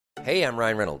Hey, I'm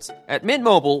Ryan Reynolds. At Mint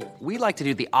Mobile, we like to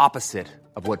do the opposite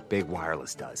of what Big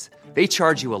Wireless does. They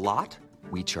charge you a lot,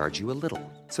 we charge you a little.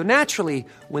 So naturally,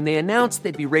 when they announced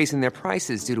they'd be raising their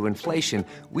prices due to inflation,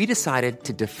 we decided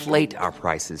to deflate our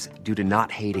prices due to not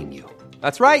hating you.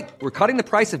 That's right. We're cutting the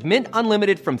price of Mint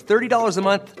Unlimited from $30 a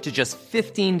month to just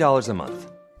 $15 a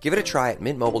month. Give it a try at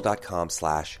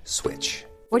mintmobile.com/switch.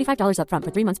 $45 up front for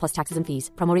 3 months plus taxes and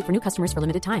fees. Promo rate for new customers for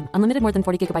limited time. Unlimited more than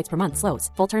 40 gigabytes per month. Slows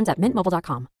full terms at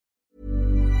mintmobile.com.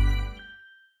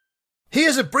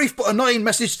 Here's a brief but annoying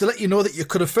message to let you know that you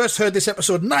could have first heard this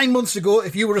episode 9 months ago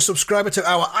if you were a subscriber to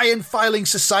our Iron Filing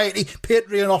Society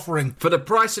Patreon offering. For the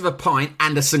price of a pint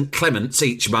and a St. Clement's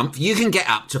each month, you can get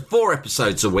up to 4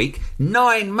 episodes a week,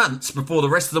 9 months before the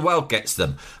rest of the world gets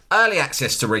them. Early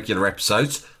access to regular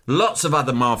episodes, lots of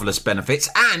other marvellous benefits,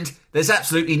 and there's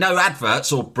absolutely no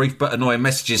adverts or brief but annoying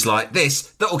messages like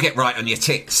this that will get right on your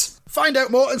tits. Find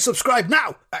out more and subscribe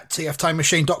now at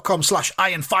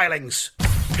tftimemachine.com/ironfilings.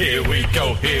 Here we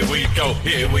go, here we go,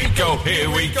 here we go,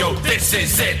 here we go, this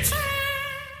is it!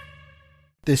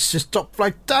 This is Top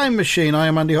Flight Time Machine. I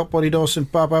am Andy Hotbody Dawson.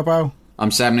 Bow, bow, bow. I'm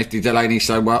Sam Nifty Delaney,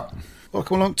 so what?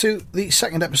 Welcome along to the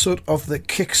second episode of the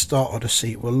Kickstart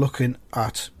Odyssey. We're looking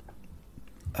at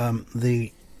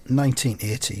the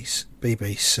 1980s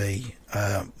BBC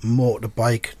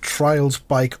motorbike, trials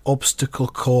bike obstacle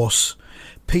course,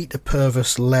 Peter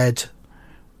Purves led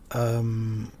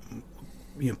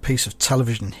piece of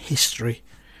television history.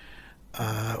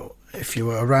 If you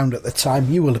were around at the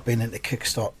time, you will have been into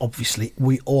Kickstart. Obviously,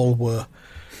 we all were.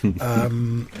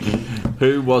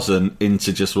 Who wasn't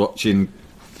into just watching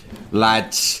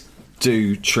lads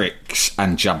do tricks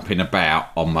and jumping about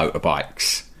on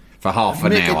motorbikes for half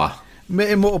an hour?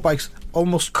 Making motorbikes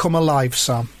almost come alive,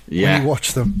 Sam. Yeah. When you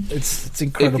watch them, it's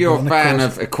incredible. If you're a fan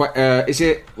of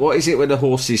what is it when the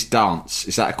horses dance?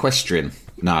 Is that equestrian?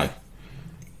 No.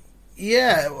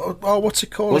 Yeah. Oh, what's it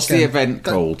called? What's the event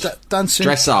called? Dancing.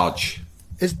 Dressage.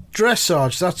 It's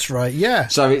dressage. That's right. Yeah.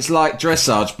 So it's like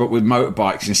dressage, but with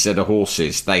motorbikes instead of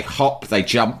horses. They hop, they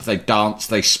jump, they dance,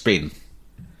 they spin.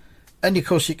 And of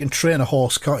course, you can train a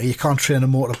horse, can't you? You can't train a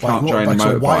motorbike. Can't train a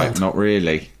motorbike. Not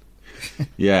really.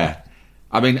 Yeah.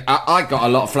 I mean, I got a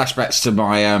lot of flashbacks to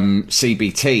my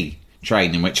CBT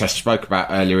training, which I spoke about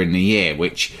earlier in the year,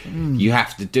 which you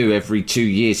have to do every 2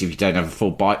 years if you don't have a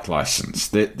full bike licence.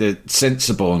 The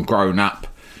sensible and grown-up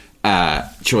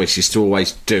choice is to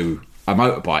always do a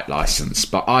motorbike licence.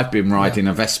 But I've been riding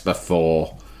a Vespa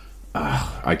for,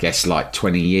 I guess, like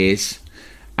 20 years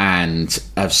and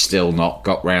have still not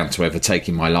got round to ever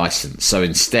taking my licence. So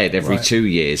instead, every 2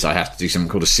 years, I have to do something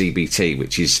called a CBT,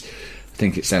 which is, I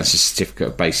think it stands for Certificate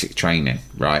of Basic Training,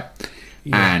 right?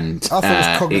 Yeah. And I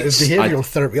thought it was cognitive behavioural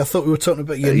therapy. I thought we were talking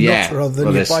about your nut rather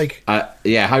than your bike.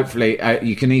 Hopefully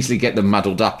you can easily get them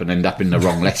muddled up and end up in the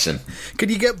wrong lesson. Can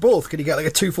you get both? Can you get like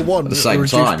a 2-for-1 at the same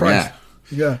time? Price?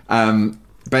 Yeah.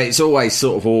 But it's always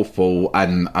sort of awful,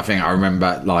 and I think I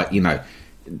remember, like, you know,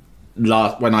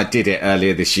 when I did it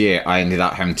earlier this year, I ended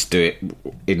up having to do it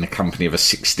in the company of a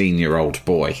 16-year-old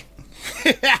boy.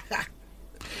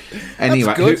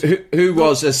 Anyway, who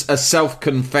was a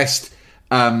self-confessed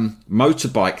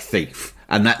motorbike thief,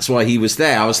 and that's why he was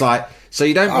there. I was like, so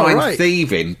you don't mind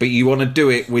thieving, but you want to do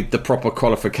it with the proper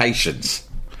qualifications.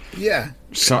 Yeah.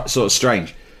 Sort of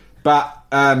strange. But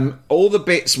all the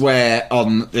bits where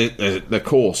on the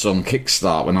course on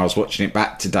Kickstart, when I was watching it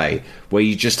back today, where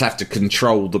you just have to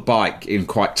control the bike in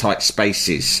quite tight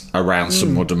spaces around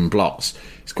some wooden blocks,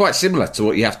 it's quite similar to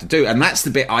what you have to do, and that's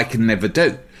the bit I can never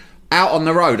do. Out on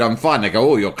the road, I'm fine. They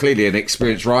go, oh, you're clearly an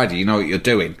experienced rider, you know what you're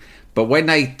doing. But when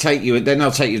they take you, then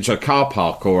they'll take you to a car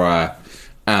park or a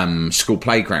school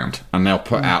playground, and they'll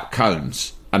put out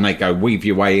cones, and they go, weave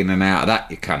your way in and out of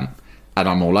that, you cunt. And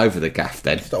I'm all over the gaff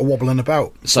then. Start wobbling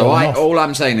about. So all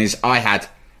I'm saying is I had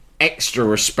extra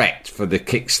respect for the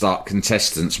Kickstart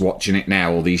contestants watching it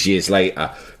now all these years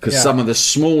later, because some of the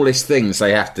smallest things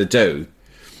they have to do,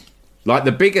 like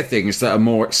the bigger things that are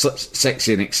more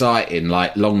sexy and exciting,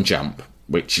 like long jump,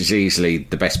 which is easily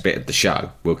the best bit of the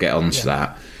show. We'll get on to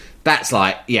that. That's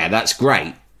like, that's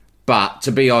great. But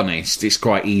to be honest, it's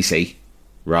quite easy,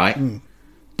 right?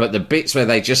 But the bits where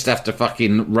they just have to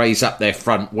fucking raise up their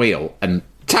front wheel and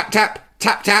tap, tap,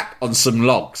 tap, tap on some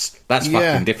logs, that's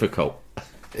fucking difficult.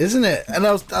 Isn't it? And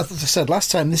as I said last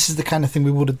time, this is the kind of thing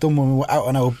we would have done when we were out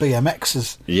on our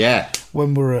BMXs. Yeah.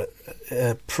 When we were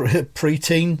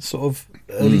pre-teen, sort of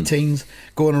early teens,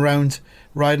 going around,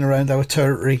 riding around our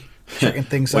territory, checking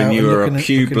things out. When you were a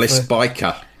pubeless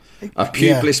biker. A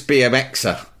pubeless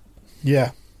BMXer.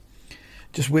 Yeah.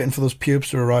 Just waiting for those pubes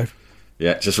to arrive.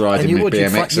 Yeah, just riding my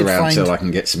BMX around till I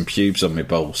can get some pubes on my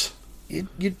balls.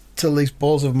 you'd till these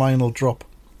balls of mine will drop.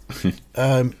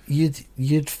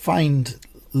 You'd find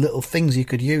little things you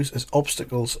could use as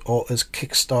obstacles or as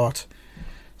kickstart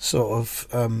sort of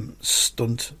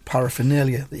stunt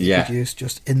paraphernalia that you could use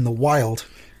just in the wild.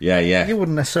 Yeah. You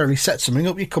wouldn't necessarily set something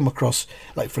up. You come across,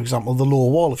 like, for example, the lower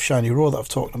wall of Shiny Row that I've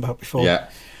talked about before. Yeah.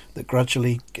 That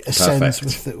gradually ascends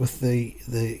Perfect. with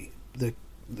the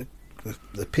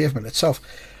pavement itself.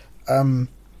 And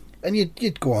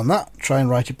you'd go on that, try and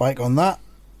ride your bike on that,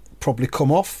 probably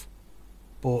come off,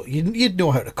 but you'd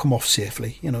know how to come off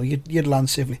safely. You know, you'd land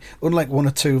safely. Unlike one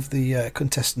or two of the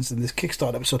contestants in this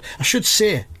Kickstart episode. I should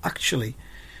say, actually,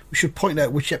 we should point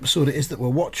out which episode it is that we're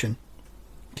watching,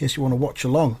 in case you want to watch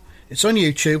along. It's on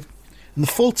YouTube, and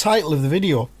the full title of the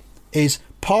video is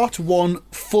Part 1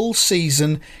 Full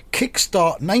Season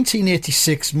Kickstart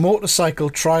 1986 Motorcycle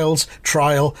Trials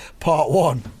Trial Part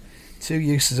 1. Two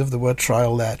uses of the word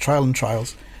trial there, trial and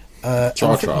trials. I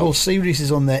think the whole series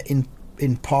is on there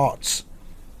in parts,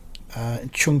 in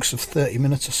chunks of 30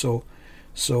 minutes or so.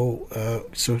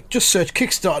 So just search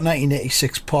Kickstart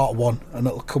 1986 Part 1 and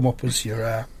it'll come up as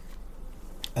your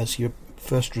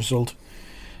first result.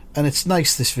 And it's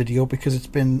nice, this video, because it's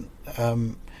been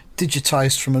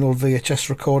digitized from an old VHS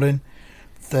recording.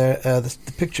 The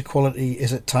picture quality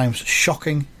is at times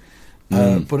shocking,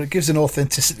 but it gives an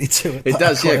authenticity to it. It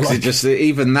does, yeah, because it just,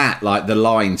 even that, like the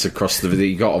lines across the video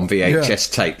you got on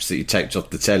VHS tapes that you taped off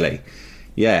the telly,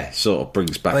 sort of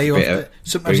brings back a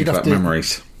bit of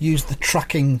memories. Use the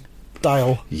tracking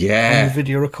dial on the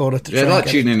video recorder to try like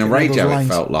tuning in a radio, it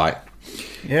felt like.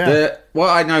 Yeah. What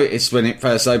I noticed when it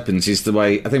first opens is the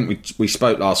way, I think we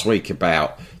spoke last week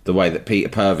about the way that Peter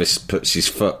Purvis puts his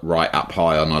foot right up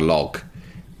high on a log.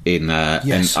 And I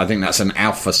think that's an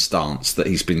alpha stance that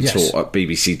he's been taught at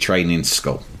BBC training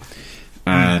school.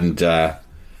 And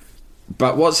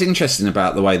but what's interesting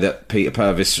about the way that Peter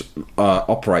Purvis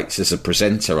operates as a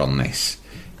presenter on this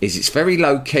is it's very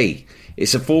low key.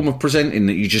 It's a form of presenting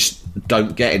that you just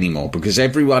don't get anymore, because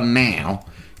everyone now,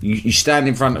 you stand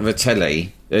in front of a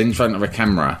telly, in front of a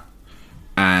camera,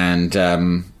 and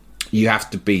you have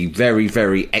to be very,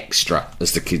 very extra,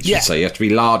 as the kids would say. You have to be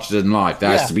larger than life. There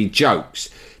has to be jokes.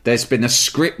 There's been a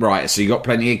script writer, so you've got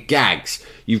plenty of gags.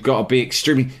 You've got to be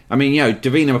extremely... I mean,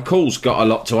 Davina McCall's got a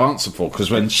lot to answer for,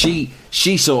 because when she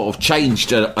sort of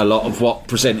changed a lot of what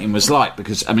presenting was like,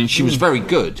 because, I mean, she was very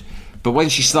good, but when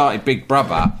she started Big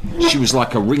Brother, she was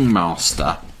like a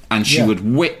ringmaster, and she would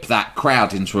whip that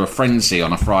crowd into a frenzy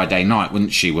on a Friday night,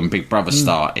 wouldn't she, when Big Brother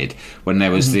started, when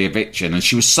there was the eviction. And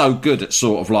she was so good at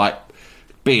sort of like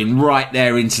being right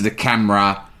there into the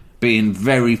camera, being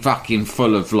very fucking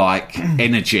full of like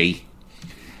energy.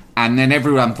 And then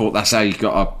everyone thought that's how you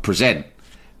got to present.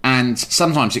 And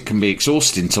sometimes it can be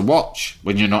exhausting to watch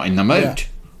when you're not in the mood,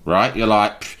 right? You're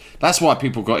like, that's why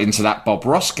people got into that Bob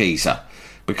Ross geezer.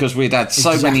 Because we'd had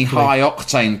so many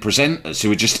high-octane presenters who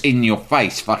were just in your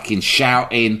face, fucking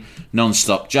shouting,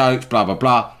 non-stop jokes, blah, blah,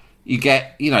 blah. You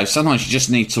get, sometimes you just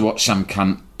need to watch some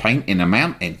cunt painting a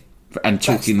mountain and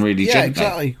talking really gently.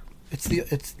 Exactly.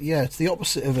 It's the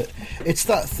opposite of it. It's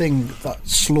that thing, that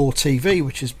slow TV,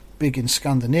 which is big in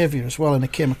Scandinavia as well, and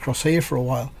it came across here for a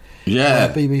while.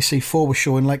 Yeah. BBC 4 was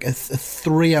showing like a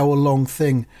 3-hour-long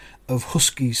thing of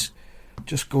huskies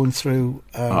just going through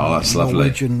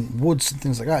Norwegian woods and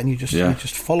things like that, and you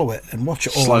just follow it and watch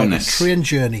it all like a train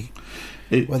journey.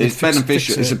 It's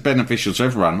beneficial. It's beneficial to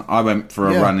everyone. I went for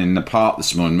a run in the park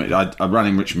this morning. I run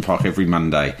in Richmond Park every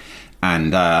Monday,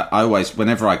 and I always,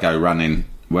 whenever I go running,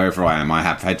 wherever I am, I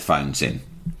have headphones in.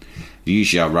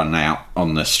 Usually I run out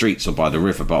on the streets or by the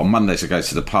river, but on Mondays I go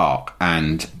to the park,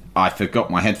 and I forgot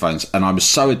my headphones, and I was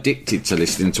so addicted to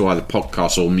listening to either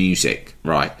podcasts or music,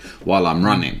 right, while I'm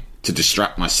running, to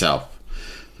distract myself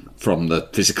from the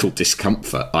physical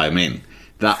discomfort I'm in,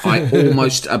 that I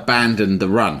almost abandoned the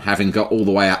run, having got all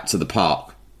the way up to the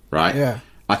park, right? Yeah.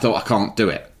 I thought, I can't do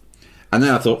it. And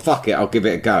then I thought, fuck it, I'll give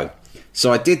it a go.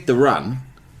 So I did the run,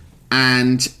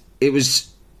 and it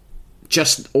was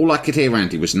just, all I could hear,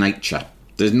 Andy, was nature.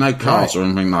 There's no cars or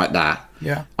anything like that.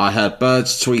 Yeah. I heard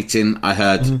birds tweeting. I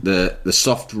heard the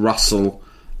soft rustle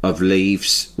of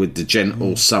leaves with the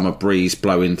gentle summer breeze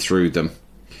blowing through them.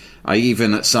 I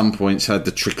even at some points heard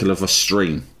the trickle of a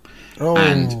stream.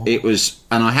 And it was,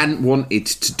 and I hadn't wanted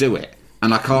to do it.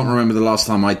 And I can't remember the last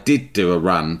time I did do a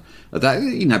run that,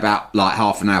 about like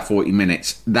half an hour, 40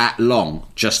 minutes, that long.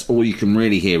 Just all you can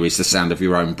really hear is the sound of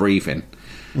your own breathing.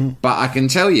 But I can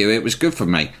tell you it was good for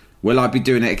me. Will I be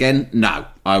doing it again? No.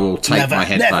 I will take my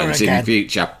headphones in the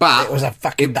future. But it was a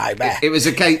fucking nightmare. It was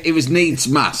a case, it was needs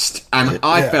must. And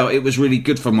I felt it was really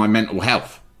good for my mental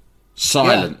health.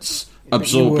 Silence.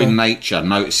 Absorbing nature,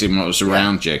 noticing what was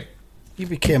around you. You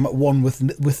became at one with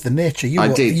the nature.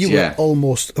 You were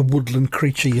almost a woodland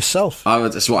creature yourself.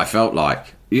 That's what I felt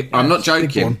like. I'm not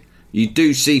joking. You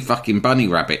do see fucking bunny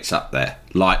rabbits up there,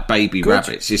 like baby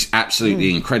rabbits. It's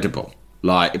absolutely incredible.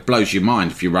 Like, it blows your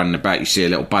mind if you're running about, you see a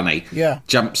little bunny,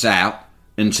 jumps out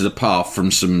into the path from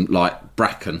some, like,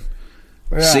 bracken,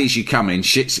 sees you coming,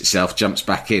 shits itself, jumps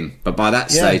back in. But by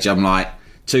that stage, I'm like,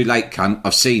 too late, cunt,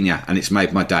 I've seen you, and it's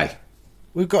made my day.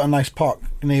 We've got a nice park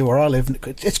near where I live.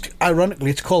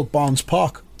 Ironically, it's called Barnes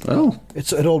Park. Oh.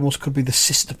 It almost could be the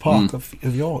sister park of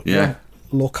your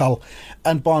locale.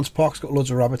 And Barnes Park's got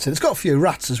loads of rabbits in it. It's got a few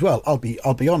rats as well, I'll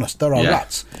be honest. There are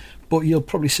rats. But you'll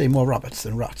probably see more rabbits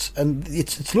than rats. And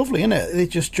it's lovely, isn't it? They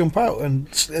just jump out and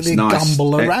they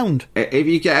gamble around. If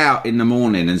you get out in the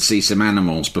morning and see some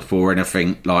animals before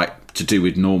anything like to do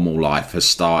with normal life has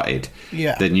started,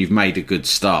 then you've made a good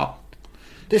start.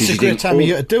 This is a great time of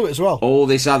year to do it as well. All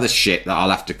this other shit that I'll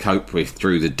have to cope with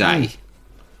through the day,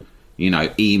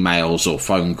 emails or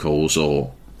phone calls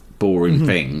or boring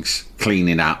things,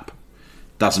 cleaning up,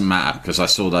 doesn't matter because I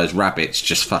saw those rabbits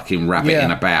just fucking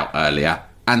rabbiting about earlier.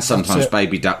 And sometimes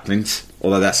baby ducklings,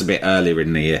 although that's a bit earlier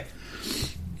in the year.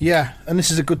 Yeah, and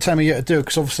this is a good time of year to do it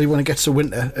because obviously when it gets to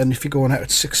winter and if you're going out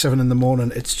at 6, 7 in the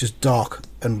morning, it's just dark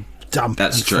and damp.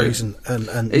 That's and true. Freezing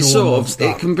and it's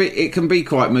it can be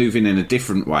quite moving in a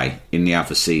different way in the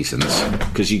other seasons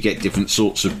because you get different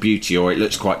sorts of beauty, or it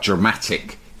looks quite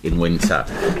dramatic in winter.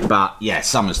 But yeah,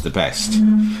 summer's the best.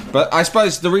 But I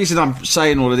suppose the reason I'm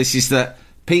saying all of this is that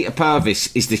Peter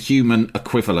Purvis is the human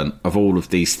equivalent of all of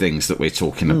these things that we're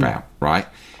talking about, right?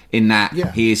 In that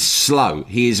he is slow,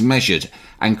 he is measured,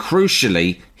 and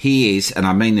crucially, he is, and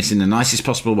I mean this in the nicest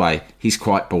possible way, he's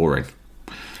quite boring.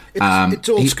 It's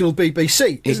old school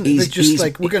BBC, isn't it? They're just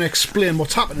like, we're going to explain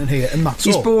what's happening here, and that's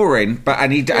all. He's boring, but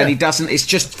and he doesn't. It's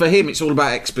just for him. It's all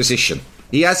about exposition.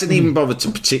 He hasn't even bothered to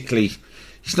particularly.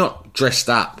 He's not dressed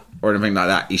up or anything like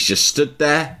that. He's just stood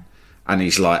there, and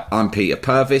he's like, "I'm Peter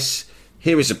Purvis.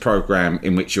 Here is a program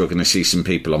in which you're going to see some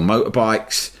people on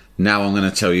motorbikes. Now I'm going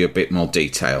to tell you a bit more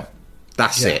detail.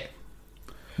 That's it.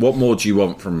 What more do you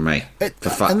want from me?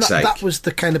 For fuck's sake." That was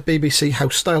the kind of BBC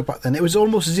house style back then. It was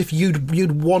almost as if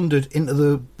you'd wandered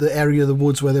into the area of the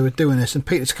woods where they were doing this, and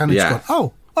Peter's kind of just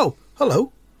gone, oh,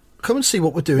 hello, come and see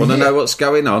what we're doing. Want to know what's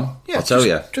going on? Yeah, I'll tell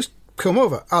you. Just come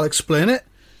over. I'll explain it.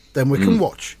 Then we can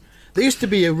watch. There used to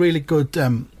be a really good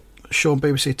show on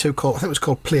BBC Two called, I think it was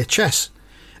called Play Chess.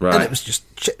 Right. And it was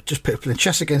just people playing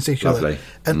chess against each other.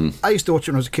 And I used to watch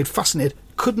it when I was a kid, fascinated.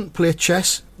 Couldn't play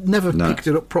chess, never picked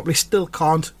it up properly, still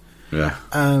can't. Yeah.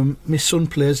 My son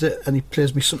plays it, and he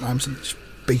plays me sometimes, and it just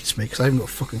beats me because I haven't got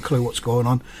a fucking clue what's going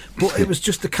on. But it was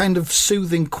just the kind of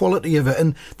soothing quality of it.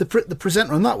 And the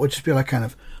presenter on that would just be like kind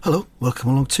of, hello, welcome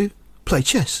along to Play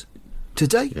Chess.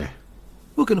 Today,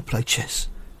 we're going to play chess.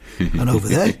 And over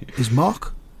there is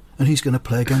Mark, and he's going to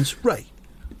play against Ray.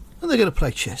 And they're going to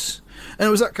play chess. And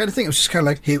it was that kind of thing. It was just kind of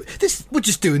like, here, we're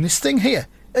just doing this thing here.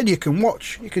 And you can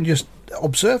watch. You can just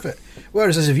observe it.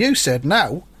 Whereas, as if you said,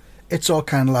 now, it's all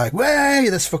kind of like, way,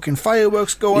 there's fucking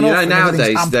fireworks going off.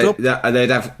 Nowadays,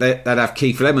 they'd have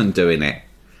Keith Lemon doing it.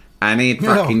 And he'd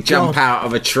fucking jump out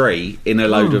of a tree in a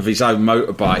load of his own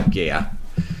motorbike gear.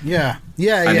 Yeah.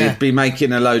 And he'd be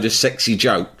making a load of sexy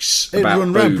jokes he'd about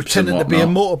run around pretending to be a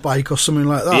motorbike or something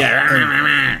like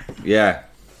that. Yeah.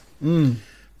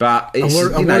 But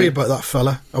I worry about that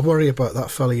fella.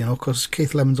 Because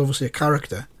Keith Lemon's obviously a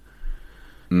character.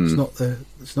 It's not the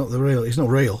real. He's not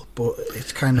real, but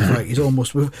it's kind of like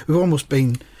we've almost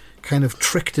been kind of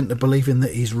tricked into believing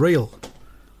that he's real.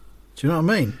 Do you know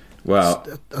what I mean? Well,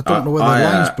 I don't know where the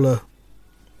lines blur.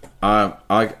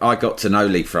 I got to know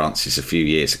Lee Francis a few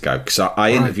years ago because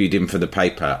I interviewed him for the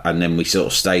paper, and then we sort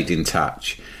of stayed in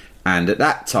touch. And at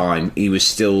that time, he was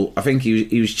still, I think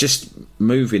he was just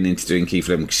moving into doing Keith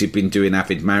Lemon because he'd been doing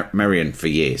Avid Marion for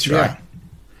years, right?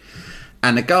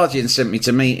 And the Guardian sent me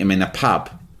to meet him in a pub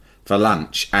for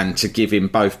lunch and to give him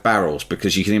both barrels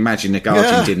because you can imagine the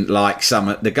Guardian didn't like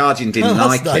the Guardian didn't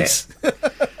like nice. it.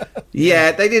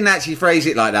 Yeah, they didn't actually phrase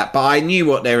it like that, but I knew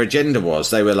what their agenda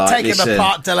was. They were like, take him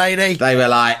apart, Delaney. They were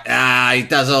like, he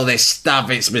does all this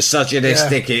stuff, it's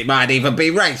misogynistic, it might even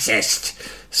be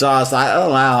racist. So I was like, oh,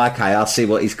 wow, okay, I'll see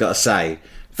what he's got to say.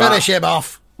 Finish him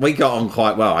off. We got on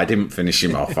quite well. I didn't finish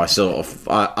him off. I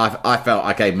felt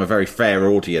I gave him a very fair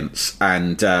audience,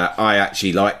 and I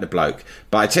actually liked the bloke.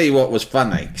 But I tell you what was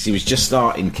funny, because he was just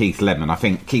starting Keith Lemon. I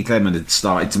think Keith Lemon had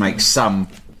started to make some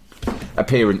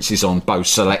appearances on Bo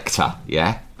Selector,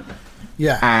 yeah?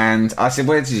 Yeah. And I said,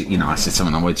 where'd you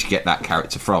get that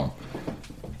character from?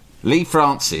 Lee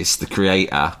Francis, the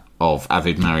creator of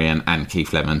Avid Marion and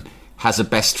Keith Lemon, has a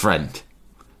best friend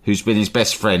who's been his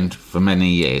best friend for many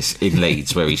years in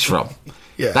Leeds, where he's from.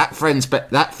 Yeah. That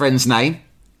friend's name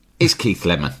is Keith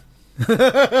Lemon.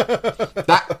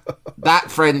 that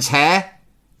friend's hair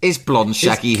is blonde,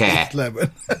 shaggy hair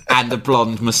and a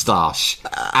blonde moustache,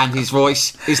 and his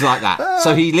voice is like that.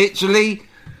 So he literally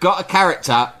got a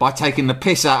character by taking the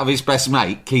piss out of his best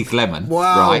mate, Keith Lemon.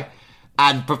 Wow. Right?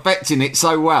 And perfecting it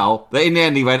so well that in the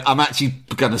end he went, I'm actually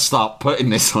going to start putting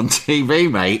this on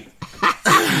TV, mate.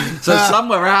 So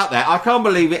somewhere out there, I can't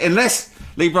believe it, unless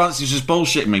Lee Francis was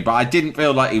bullshitting me, but I didn't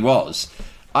feel like he was.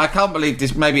 I can't believe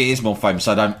this. Maybe it is more famous.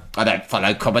 I don't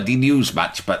follow comedy news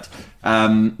much, but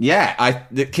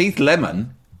Keith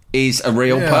Lemon is a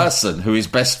real person who is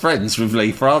best friends with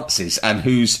Lee Francis and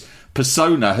whose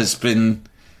persona has been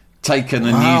taken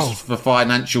and used for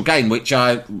financial gain, which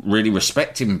I really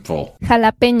respect him for.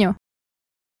 Jalapeño.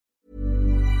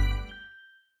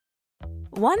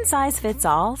 One size fits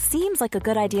all seems like a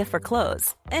good idea for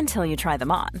clothes until you try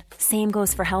them on. Same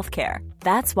goes for healthcare.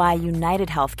 That's why United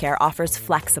Healthcare offers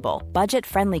flexible,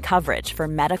 budget-friendly coverage for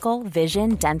medical,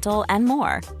 vision, dental, and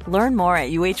more. Learn more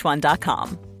at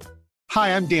uh1.com.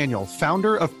 Hi, I'm Daniel,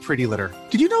 founder of Pretty Litter.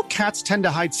 Did you know cats tend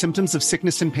to hide symptoms of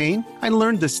sickness and pain? I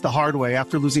learned this the hard way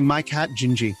after losing my cat,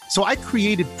 Gingy. So I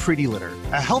created Pretty Litter,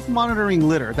 a health monitoring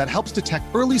litter that helps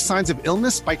detect early signs of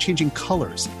illness by changing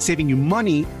colors, saving you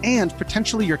money and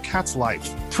potentially your cat's life.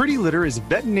 Pretty Litter is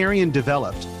veterinarian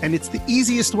developed, and it's the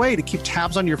easiest way to keep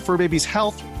tabs on your fur baby's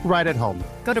health right at home.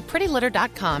 Go to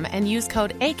prettylitter.com and use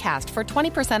code ACAST for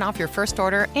 20% off your first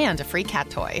order and a free cat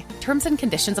toy. Terms and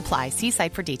conditions apply. See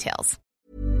site for details.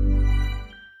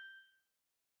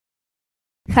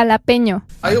 Jalapeño.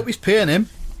 I hope he's paying him.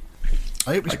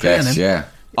 Yeah.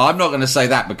 I'm not going to say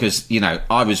that because,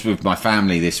 I was with my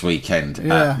family this weekend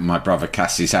at my brother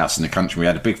Cassie's house in the country. We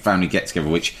had a big family get-together,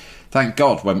 which, thank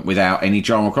God, went without any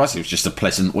drama or crisis. It was just a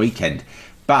pleasant weekend.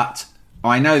 But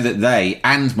I know that they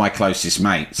and my closest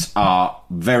mates are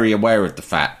very aware of the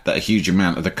fact that a huge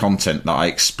amount of the content that I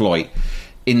exploit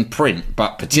in print,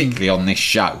 but particularly on this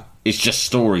show, is just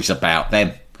stories about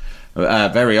them.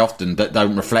 Very often that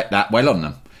don't reflect that well on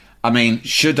them. I mean,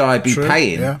 should I be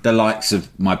paying the likes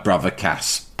of my brother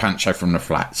Cass, Pancho from the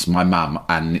Flats, my mum,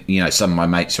 and some of my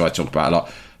mates who I talk about a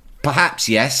lot? Perhaps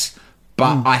yes,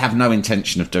 but I have no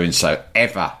intention of doing so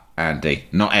ever, Andy.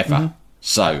 Not ever. Mm-hmm.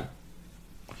 So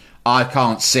I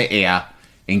can't sit here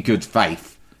in good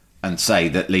faith and say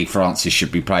that Lee Francis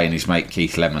should be playing his mate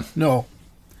Keith Lemon. No,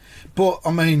 but I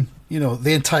mean,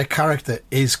 the entire character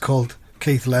is called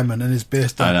Keith Lemon and is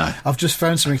based on... I know. I've just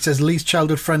found something. It says Lee's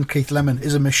childhood friend Keith Lemon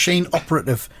is a machine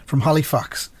operative from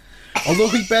Halifax. Although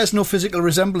he bears no physical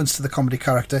resemblance to the comedy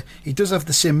character, he does have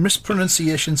the same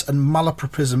mispronunciations and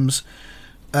malapropisms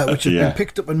which have been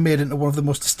picked up and made into one of the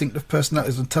most distinctive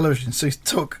personalities on television. So he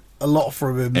took a lot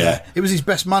from him there. It was his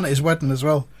best man at his wedding as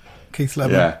well, Keith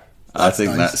Lemon. Yeah. I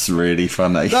think that's really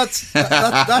funny.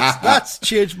 That's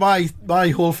changed my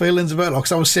whole feelings about it,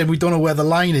 because I was saying we don't know where the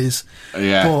line is.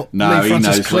 Yeah, but no, Lee he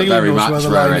knows very much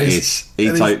where it is. He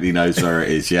and totally knows where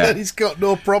it is. Yeah, and he's got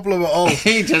no problem at all.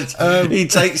 he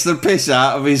takes the piss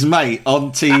out of his mate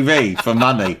on TV for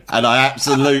money, and I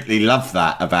absolutely love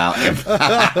that about him.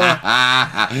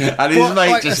 And his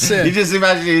mate you just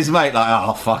imagine his mate like,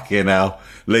 oh fucking hell,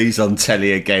 Lee's on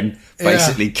telly again,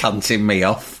 basically cunting me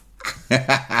off.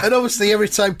 And obviously every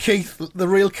time the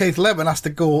real Keith Lemon has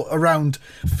to go around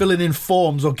filling in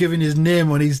forms or giving his name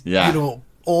when he's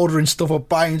ordering stuff or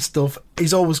buying stuff,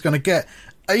 he's always going to get,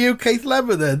 are you Keith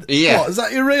Lemon then? Yeah. What, is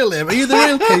that your real name? Are you the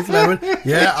real Keith Lemon?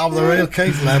 Yeah, I'm the real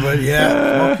Keith Lemon.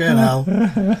 Yeah, fucking hell.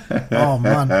 Oh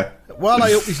man. Well,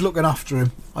 I hope he's looking after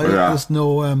him. I hope there's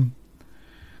no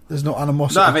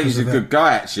animosity. No, I think he's a good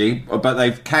guy actually, but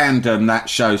they've canned that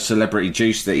show Celebrity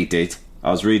Juice that he did. I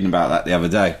was reading about that the other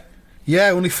day.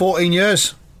 Yeah, only 14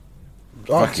 years.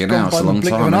 Fucking hell, it's a long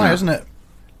time, isn't it?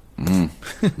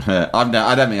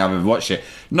 I don't think I've ever watched it.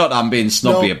 Not that I'm being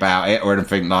snobby about it or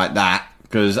anything like that,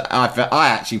 because I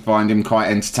actually find him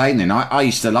quite entertaining. I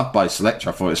used to love Bo Selector.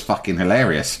 I thought it was fucking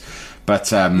hilarious.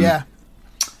 But no,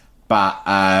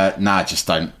 I just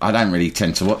don't. I don't really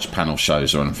tend to watch panel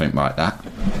shows or anything like that.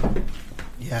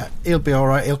 Yeah, he'll be all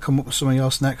right. He'll come up with something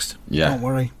else next. Yeah, don't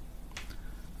worry.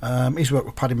 He's worked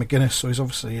with Paddy McGuinness, so he's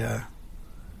obviously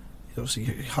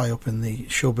high up in the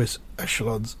showbiz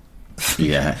echelons.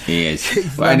 Yeah, he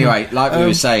is. Well, anyway, like we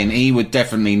were saying, he would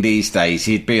definitely these days,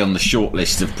 he'd be on the short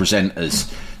list of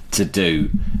presenters to do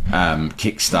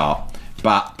Kickstart.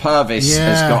 But Purvis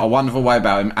has got a wonderful way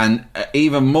about him, and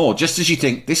even more, just as you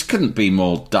think this couldn't be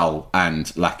more dull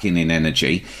and lacking in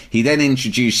energy, he then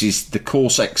introduces the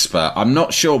course expert. I'm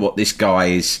not sure what this guy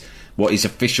is what his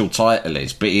official title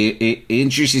is, but he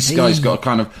introduces this guy who's got a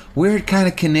kind of weird kind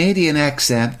of Canadian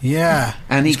accent. Yeah.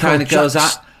 And he kind of goes,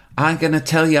 I'm going to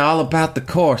tell you all about the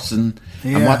course and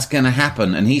what's going to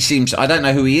happen. And he seems, I don't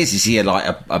know who he is. Is he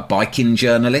like a biking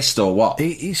journalist or what?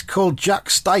 He's called Jack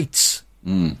Stites.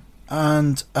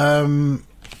 And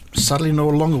sadly no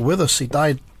longer with us. He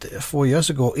died 4 years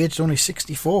ago, aged only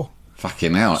 64.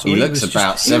 Fucking hell. So he looks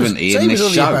about 70 in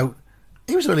this show.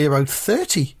 He was only about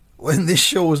 30 when this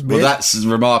show was made. Well, that's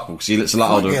remarkable because he looks a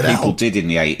lot older than people did in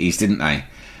the 80s, didn't they?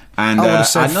 And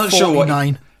I'm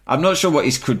not sure what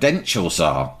his credentials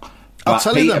are. I'll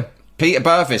tell you them. Peter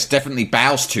Burvis definitely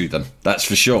bows to them, that's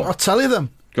for sure. I'll tell you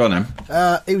them. Go on,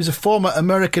 then. He was a former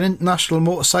American International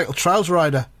Motorcycle Trials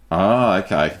rider. Oh,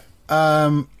 okay.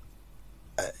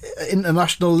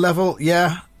 International level,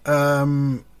 yeah.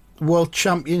 World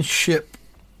Championship.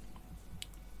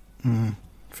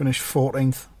 Finished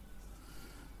 14th.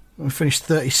 We finished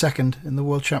 32nd in the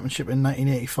World Championship in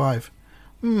 1985.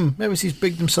 Maybe he's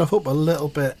bigged himself up a little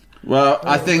bit. Well,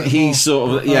 I think he's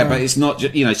sort of, but it's not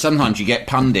just, sometimes you get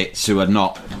pundits who are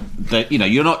not,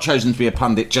 you're not chosen to be a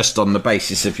pundit just on the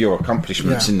basis of your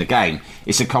accomplishments in the game.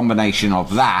 It's a combination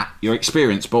of that, your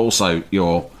experience, but also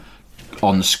your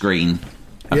on-screen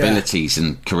abilities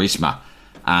and charisma.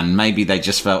 And maybe they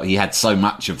just felt he had so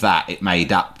much of that, it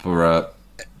made up for a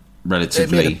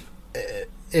relatively...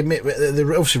 They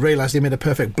obviously realised they made a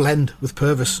perfect blend with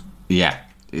Purvis. Yeah,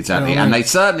 exactly. And they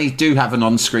certainly do have an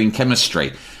on-screen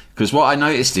chemistry. Because what I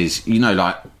noticed is,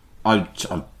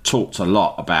 I've talked a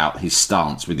lot about his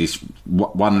stance with his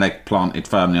one leg planted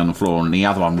firmly on the floor and the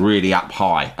other one really up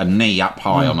high, a knee up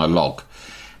high on a log.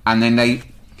 And then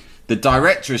the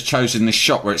director has chosen this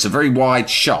shot where it's a very wide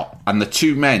shot and the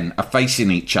two men are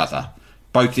facing each other,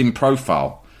 both in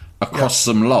profile, across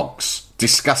some logs,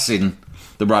 discussing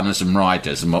the runners and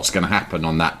riders and what's going to happen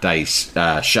on that day's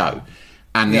sh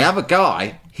And the other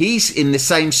guy, he's in the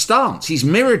same stance. He's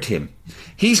mirrored him.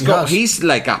 He's got his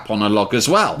leg up on a log as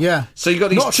well. Yeah. So you've got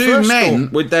these two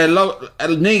men with their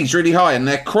knees really high and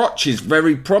their crotches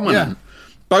very prominent,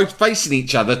 both facing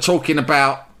each other, talking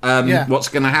about what's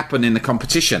going to happen in the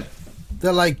competition.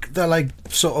 They're like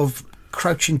sort of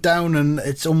crouching down, and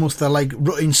it's almost they're like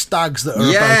rutting stags that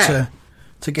are about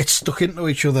to get stuck into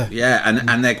each other. Yeah,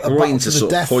 and their groins are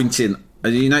sort of pointing.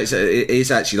 You know, it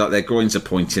is actually like their groins are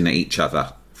pointing at each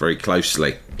other very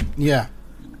closely. Yeah.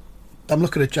 I'm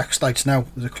looking at Jack Stites now.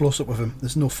 There's a close-up of him.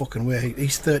 There's no fucking way.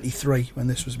 He's 33 when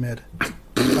this was made.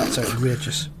 That's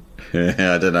outrageous.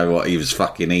 I don't know what he was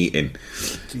fucking eating.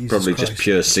 Jesus probably Christ. Just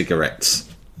pure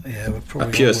cigarettes. Yeah, we're probably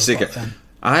a pure cigarette.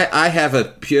 I have a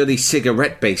purely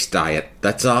cigarette-based diet.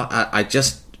 That's all. I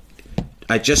just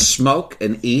smoke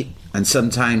and eat and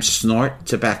sometimes snort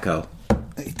tobacco.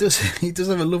 He does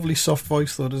have a lovely soft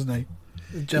voice, though, doesn't he?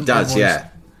 He does, voice. Yeah.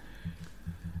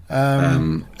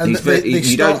 And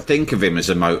you don't think of him as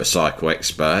a motorcycle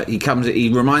expert. He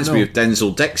reminds me of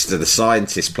Denzel Dexter, the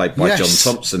scientist played by John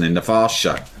Thompson in the Fast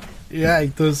Show. Yeah, he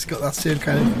does. Got that same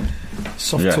kind of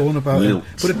soft tone about him.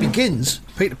 But it begins.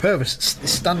 Peter Purvis is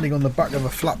standing on the back of a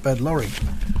flatbed lorry,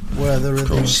 where there are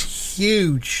these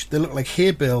huge. They look like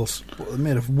hay bales, but they're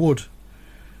made of wood,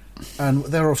 and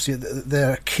they're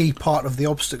a key part of the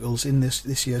obstacles in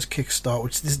this year's Kickstart.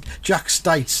 Which Jack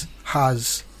Stites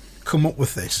has come up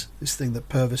with this thing that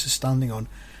Purvis is standing on,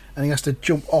 and he has to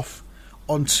jump off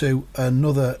onto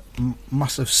another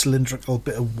massive cylindrical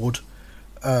bit of wood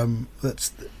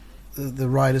that's the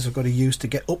riders have got to use to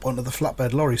get up onto the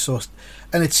flatbed lorry. So,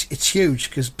 and it's huge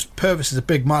because Purvis is a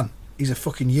big man. He's a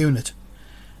fucking unit.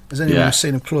 As anyone who's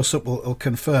seen him close up will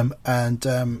confirm.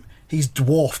 And he's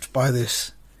dwarfed by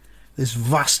this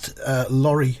vast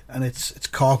lorry and its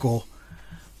cargo.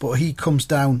 But he comes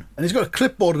down, and he's got a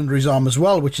clipboard under his arm as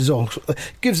well, which is all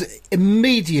gives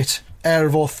immediate air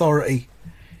of authority.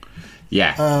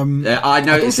 Yeah, I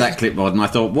noticed that clipboard, and I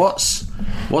thought,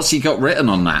 what's he got written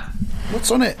on that?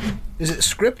 What's on it? Is it a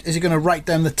script? Is he going to write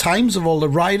down the times of all the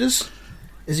riders?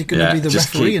 Is he going to be the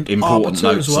referee and important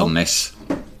arbiter notes as well? On this?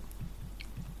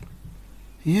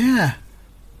 Yeah.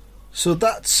 So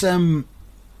that's and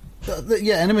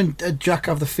him and Jack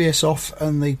have the face off,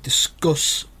 and they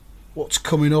discuss what's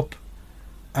coming up.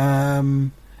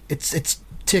 It's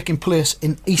taking place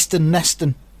in Eastern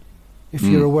Neston, if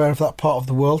you're aware of that part of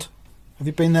the world. Have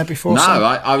you been there before? No,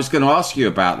 I was going to ask you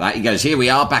about that. He goes, here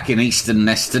we are back in Eastern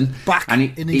Neston.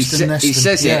 In Eastern Neston. He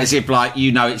says it as if like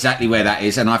you know exactly where that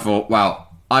is, and I thought, well,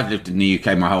 I've lived in the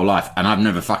UK my whole life, and I've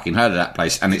never fucking heard of that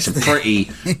place, and it's a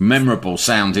pretty memorable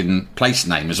sounding place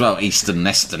name as well, Eastern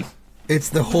Neston. It's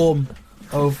the home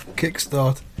of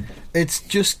Kickstart. It's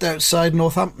just outside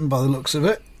Northampton by the looks of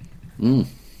it.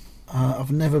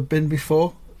 I've never been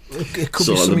before. It could sort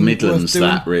be of the something Midlands, worth doing.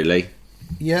 that really.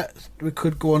 Yeah, we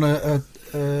could go on a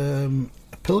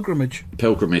pilgrimage.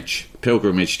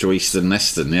 Pilgrimage to Eastern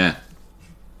Neston, yeah.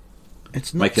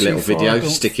 It's not Make a too little far, video, I don't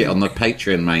stick it on the think.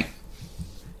 Patreon, mate.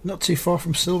 Not too far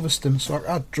from Silverstone, so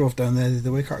I drove down there the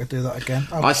other week. I could do that again.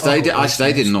 I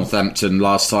stayed in Northampton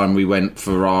last time we went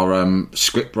for our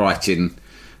script writing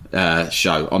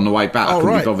show. On the way back, I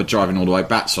couldn't be bothered driving all the way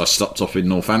back, so I stopped off in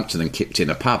Northampton and kipped in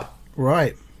a pub.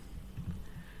 Right.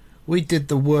 We did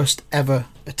the worst ever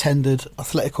attended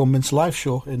Athletico Mints live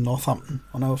show in Northampton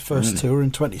on our first tour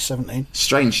in 2017.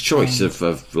 Strange choice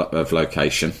of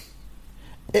location.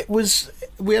 It was.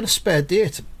 We had a spare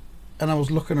date, and I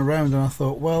was looking around, and I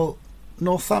thought, well,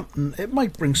 Northampton, it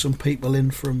might bring some people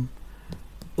in from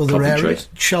other Coventry. areas,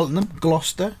 Cheltenham,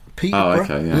 Gloucester,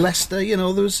 Peterborough, Leicester. You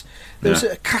know, there was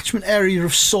a catchment area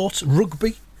of sorts.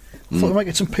 Rugby. I thought we might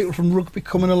get some people from Rugby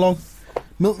coming along.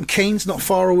 Milton Keynes, not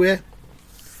far away.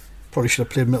 Probably should have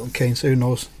played Milton Keynes. Who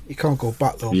knows? You can't go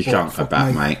back though. You can't go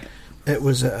back, mate. It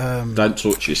was. Don't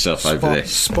torture yourself over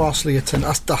this. Sparsely attended.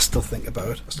 I still think about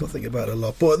it. I still think about it a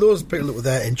lot. But those people that were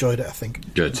there enjoyed it. I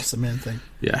think. Good. That's the main thing.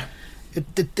 Yeah.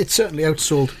 It certainly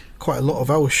outsold quite a lot of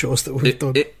our shows that we've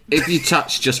done. If you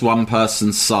touch just one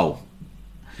person's soul,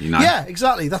 you know. Yeah,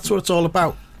 exactly. That's what it's all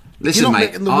about. Listen, You're not mate.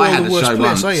 making the world a worse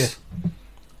place, are you?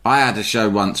 I had a show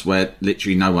once where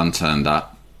literally no one turned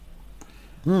up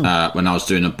when I was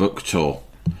doing a book tour,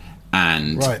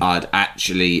 and I'd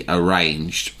actually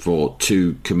arranged for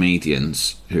two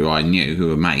comedians who I knew, who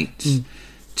were mates,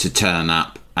 to turn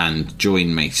up and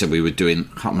join me. So we were doing,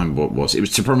 I can't remember what it was. It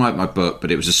was to promote my book,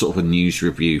 but it was a sort of a news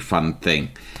review fun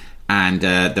thing. And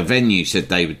the venue said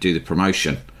they would do the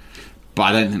promotion, but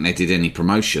I don't think they did any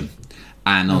promotion.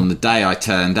 And on the day I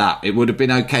turned up, it would have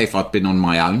been okay if I'd been on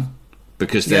my own,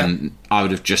 because then I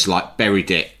would have just like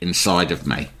buried it inside of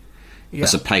me.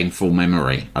 As a painful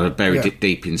memory. I'd have buried it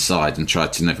deep inside and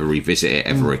tried to never revisit it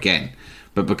ever again.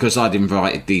 But because I'd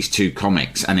invited these two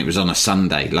comics, and it was on a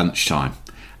Sunday lunchtime,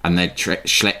 and they'd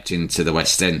schlepped into the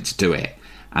West End to do it,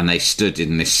 and they stood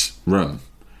in this room,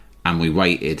 and we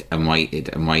waited and waited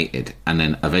and waited, and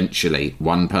then eventually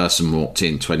one person walked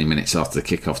in 20 minutes after the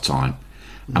kickoff time,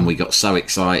 and we got so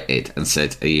excited and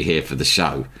said, "Are you here for the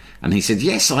show?" And he said,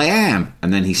 "Yes, I am."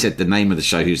 And then he said the name of the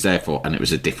show he was there for, and it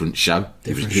was a different show.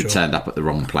 He turned up at the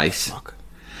wrong place. Fuck.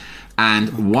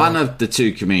 And one of the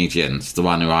two comedians, the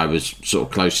one who I was sort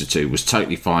of closer to, was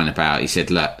totally fine about it. He said,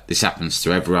 "Look, this happens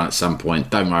to everyone at some point.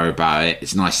 Don't worry about it.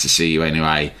 It's nice to see you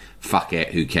anyway. Fuck it,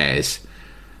 who cares?"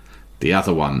 The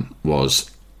other one was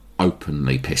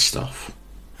openly pissed off.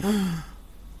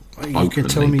 You can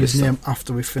tell me his name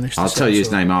after we finish this I'll tell you his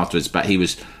episode. name afterwards, but he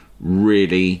was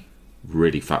really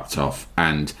fucked off,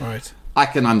 and I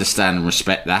can understand and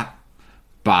respect that,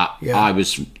 but I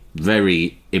was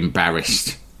very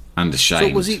embarrassed and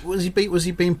ashamed. So was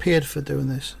he being paid for doing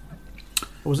this?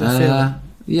 Or was it fair?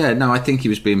 Yeah, no, I think he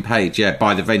was being paid,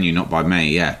 by the venue, not by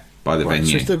me, by the venue.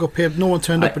 So he still got paid. No one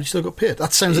turned up, but he still got paid.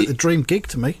 That sounds like the dream gig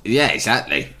to me. Yeah,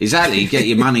 exactly. You get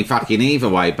your money fucking either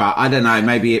way, but I don't know,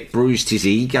 maybe it bruised his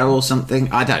ego or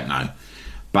something, I don't know.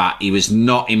 But he was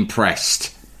not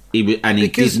impressed. He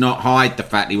did not hide the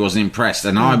fact he wasn't impressed,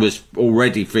 and I was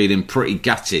already feeling pretty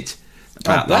gutted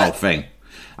about the whole thing.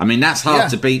 I mean, that's hard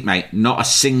to beat, mate. Not a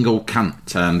single cunt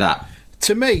turned up.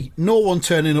 To me, no one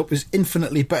turning up is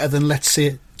infinitely better than, let's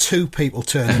say, two people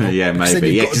turning up. Yeah,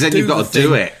 maybe. Because then you've got to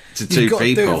do it to two people. You've got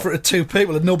to do it for two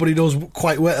people, and nobody knows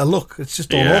quite where to look. It's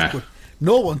just all awkward.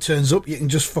 No one turns up, you can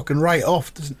just fucking write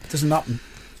off. Doesn't happen.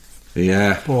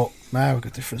 Yeah. But now we've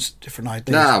got different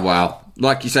ideas. Well,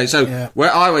 like you say,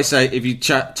 where I always say, if you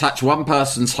touch one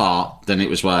person's heart, then it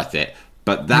was worth it.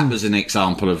 But that was an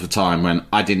example of a time when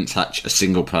I didn't touch a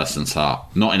single person's heart,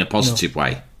 not in a positive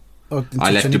way.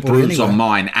 I left a bruise on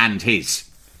mine and his.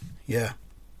 Yeah.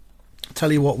 I'll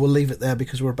tell you what, we'll leave it there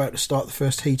because we're about to start the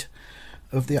first heat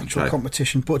of the actual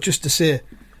competition. But just to say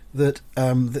that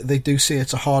they do say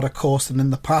it's a harder course than in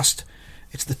the past.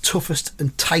 It's the toughest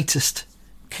and tightest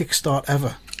kickstart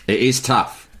ever. It is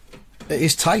tough. It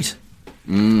is tight.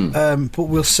 But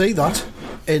we'll see that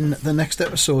in the next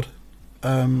episode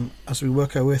as we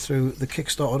work our way through the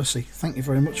Kickstart Odyssey. Thank you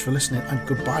very much for listening, and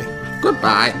goodbye.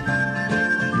 Goodbye.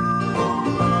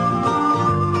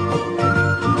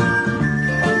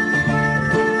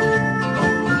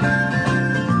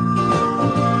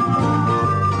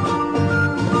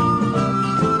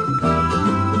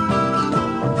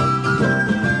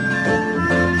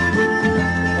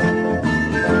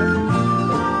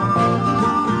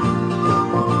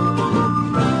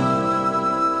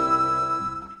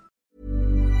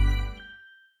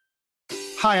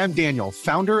 Hi, I'm Daniel,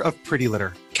 founder of Pretty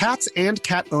Litter. Cats and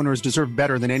cat owners deserve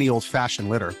better than any old-fashioned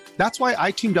litter. That's why I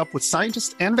teamed up with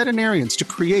scientists and veterinarians to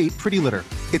create Pretty Litter.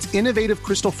 Its innovative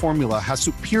crystal formula has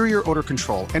superior odor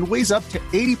control and weighs up to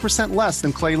 80% less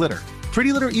than clay litter.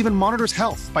 Pretty Litter even monitors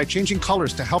health by changing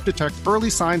colors to help detect early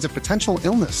signs of potential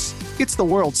illness. It's the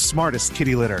world's smartest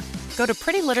kitty litter. Go to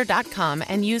prettylitter.com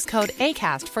and use code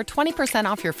ACAST for 20%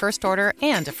 off your first order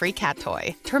and a free cat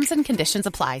toy. Terms and conditions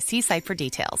apply. See site for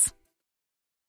details.